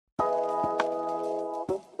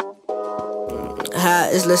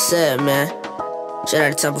It's Lilced, man. Shout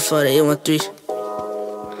out to top before the 813.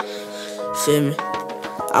 Feel me?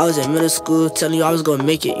 I was in middle school telling you I was gonna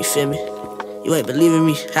make it, you feel me? You ain't believing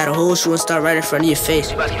me. Had a whole shoe and start right in front of your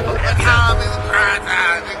face.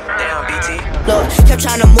 Look, kept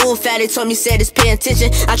trying to move fat, they told me, said it's pay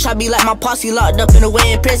attention. I try to be like my posse locked up in a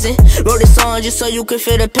way in prison. Wrote this song just so you could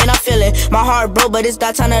feel the pain I'm feeling. My heart broke, but it's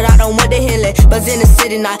that time that I don't want the healing. But in the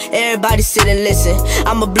city now, everybody sit and listen.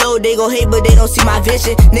 I'ma blow, they gon' hate, but they don't see my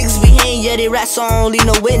vision. Niggas be hating, yeah, they rap, so I don't leave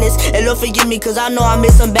no witness. And Lord forgive me, cause I know I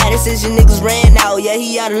made some bad decisions. Niggas ran out, yeah,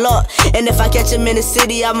 he out of luck. And if I catch him in the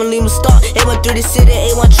city, I'ma leave him stuck. It went through the city,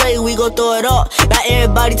 A1 trade, we gon' throw it up. Now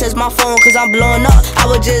everybody touch my phone, cause I'm blowing up. I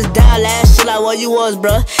was just down last shit like what you was,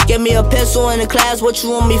 bruh. Gave me a pencil in the class, what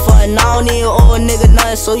you want me for? And I don't need an old nigga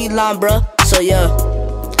nothing, so he lying, bruh. So yeah,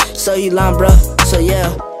 so he lying, bruh. So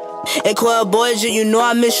yeah. And Quell boys, you know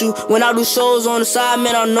I miss you. When I do shows on the side,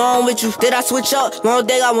 man, I know I'm with you. Did I switch up? One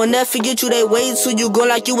thing I will never forget you. They wait till you go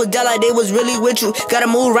like you was dead, like they was really with you. Gotta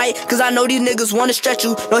move right, cause I know these niggas wanna stretch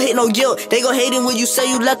you. Don't hate no guilt, they gon' hate it when you say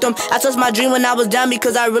you left them. I touched my dream when I was down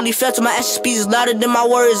because I really felt to my action speech is louder than my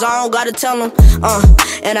words, I don't gotta tell them.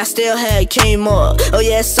 And I still had came up. Oh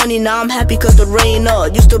yeah, it's sunny now, I'm happy cause the rain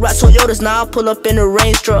up. Used to rock Toyotas, now I pull up in the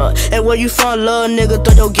range truck. And where you from, little nigga,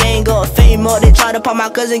 throw your gang up. Fame up, they try to pop my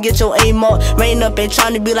cousin, get your aim up. Rain up, ain't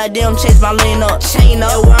trying to be like them, change my lane up. Chain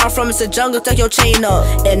up, and where I'm from, it's a jungle, take your chain up.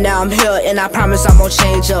 And now I'm here, and I promise I'm gon'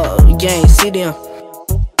 change up. Gang, see them.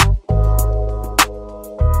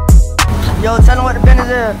 Yo, tell them what the business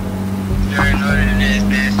is. You already know what it is,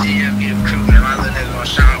 man. CFB, the crew, man. My little nigga gon'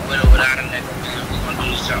 shine with or without a nigga, man. We gon'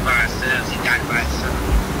 do this stuff by ourselves. He got it by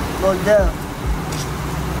himself. Go down.